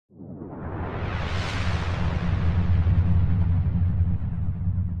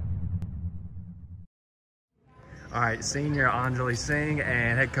All right, senior Anjali Singh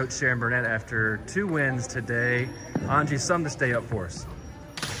and head coach Sharon Burnette after 2 wins today. Anji, something to stay up for us.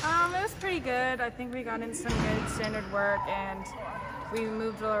 It was pretty good. I think we got in some good standard work and we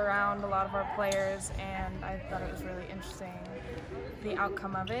moved around a lot of our players, and I thought it was really interesting, the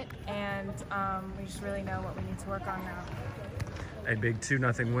outcome of it, and we just really know what we need to work on now. A big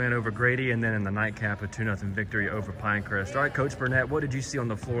 2-0 win over Grady, and then in the nightcap a 2-0 victory over Pinecrest. All right, Coach Burnette, what did you see on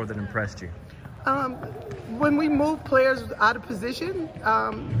the floor that impressed you? When we move players out of position,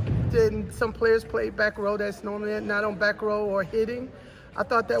 then some players played back row that's normally not on back row or hitting. I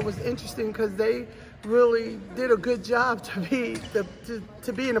thought that was interesting because they really did a good job to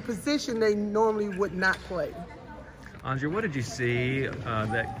be in a position they normally would not play. Anjali, what did you see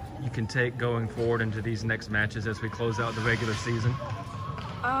that you can take going forward into these next matches as we close out the regular season?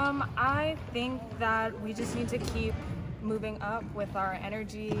 I think that we just need to keep moving up with our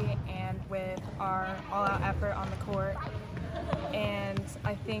energy and with our all-out effort on the court. And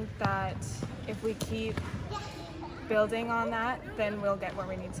I think that if we keep building on that, then we'll get where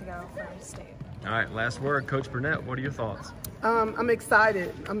we need to go for state. All right, last word, Coach Burnette, what are your thoughts? I'm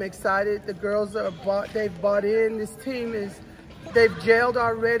excited. The girls they've bought in. This team they've gelled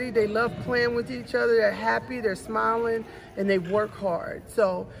already. They love playing with each other. They're happy, they're smiling, and they work hard.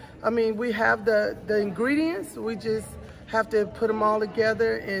 So, I mean, we have the ingredients. We just have to put them all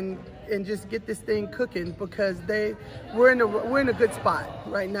together and just get this thing cooking, because we're in a good spot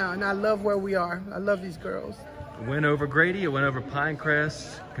right now, and I love where we are. I love these girls. A win over Grady, a win over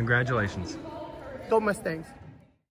Pinecrest. Congratulations. Go Mustangs.